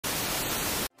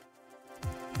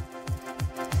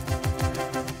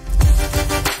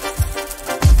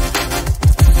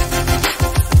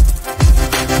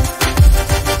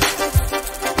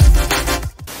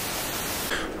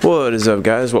What is up,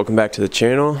 guys? Welcome back to the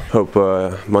channel. Hope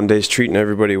Monday's treating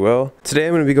everybody well. Today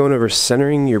I'm going to be going over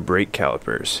centering your brake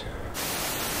calipers.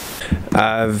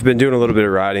 I've been doing a little bit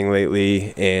of riding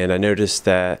lately, and I noticed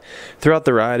that throughout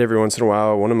the ride, every once in a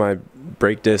while, one of my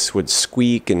brake discs would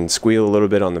squeak and squeal a little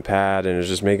bit on the pad, and it was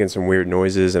just making some weird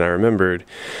noises. And I remembered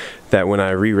that when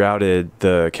I rerouted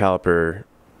the caliper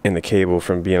and the cable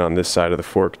from being on this side of the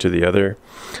fork to the other,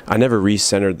 I never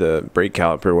recentered the brake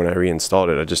caliper when I reinstalled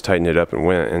it. I just tightened it up and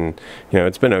went, and you know,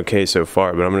 it's been okay so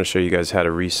far, but I'm going to show you guys how to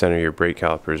recenter your brake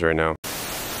calipers right now.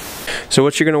 So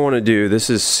what you're going to want to do, this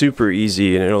is super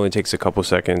easy and it only takes a couple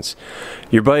seconds.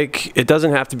 Your bike, it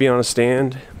doesn't have to be on a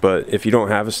stand, but if you don't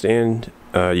have a stand,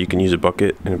 you can use a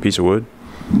bucket and a piece of wood.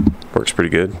 Works pretty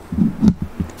good.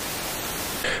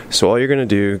 So all you're going to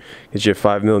do is your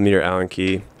 5mm Allen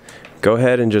key. Go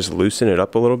ahead and just loosen it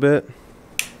up a little bit.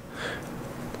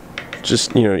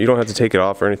 Just, you know, you don't have to take it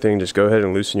off or anything. Just go ahead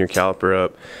and loosen your caliper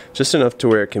up just enough to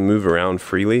where it can move around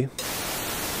freely.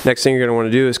 Next thing you're going to want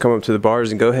to do is come up to the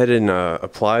bars and go ahead and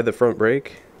apply the front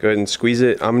brake. Go ahead and squeeze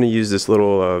it. I'm going to use this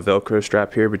little Velcro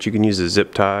strap here, but you can use a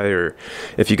zip tie, or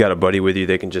if you got a buddy with you,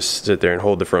 they can just sit there and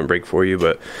hold the front brake for you,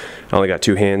 but I only got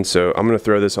two hands, so I'm going to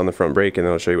throw this on the front brake and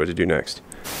then I'll show you what to do next.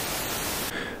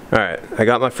 Alright, I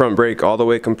got my front brake all the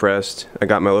way compressed. I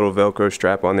got my little Velcro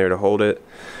strap on there to hold it.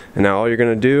 And now all you're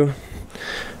going to do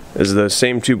is the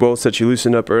same two bolts that you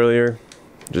loosened up earlier,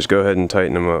 just go ahead and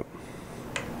tighten them up.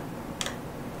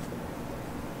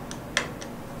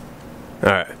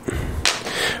 Alright,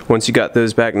 once you got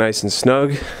those back nice and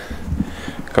snug,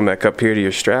 come back up here to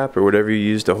your strap or whatever you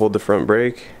use to hold the front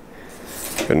brake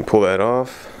and pull that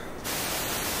off.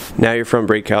 Now your front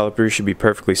brake caliper should be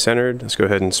perfectly centered. Let's go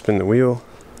ahead and spin the wheel.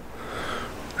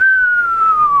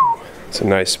 It's a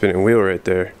nice spinning wheel right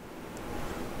there.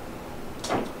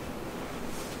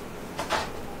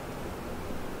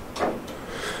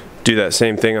 Do that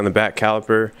same thing on the back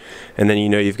caliper, and then you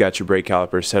know you've got your brake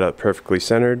caliper set up perfectly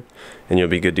centered, and you'll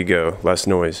be good to go. Less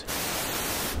noise.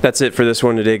 That's it for this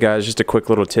one today, guys. Just a quick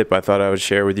little tip I thought I would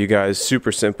share with you guys.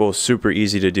 Super simple, super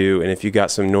easy to do, and if you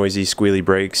got some noisy, squealy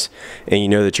brakes and you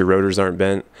know that your rotors aren't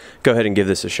bent, go ahead and give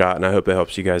this a shot, and I hope it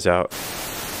helps you guys out.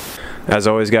 As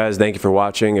always, guys, thank you for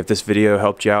watching. If this video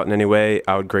helped you out in any way,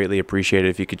 I would greatly appreciate it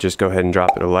if you could just go ahead and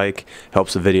drop it a like.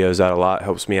 Helps the videos out a lot,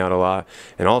 helps me out a lot.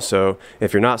 And also,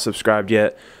 if you're not subscribed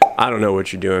yet, I don't know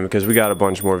what you're doing, because we got a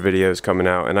bunch more videos coming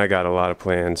out and I got a lot of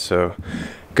plans. So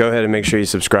go ahead and make sure you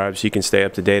subscribe so you can stay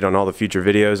up to date on all the future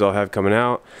videos I'll have coming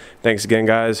out. Thanks again,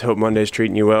 guys. Hope Monday's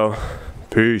treating you well.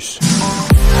 Peace.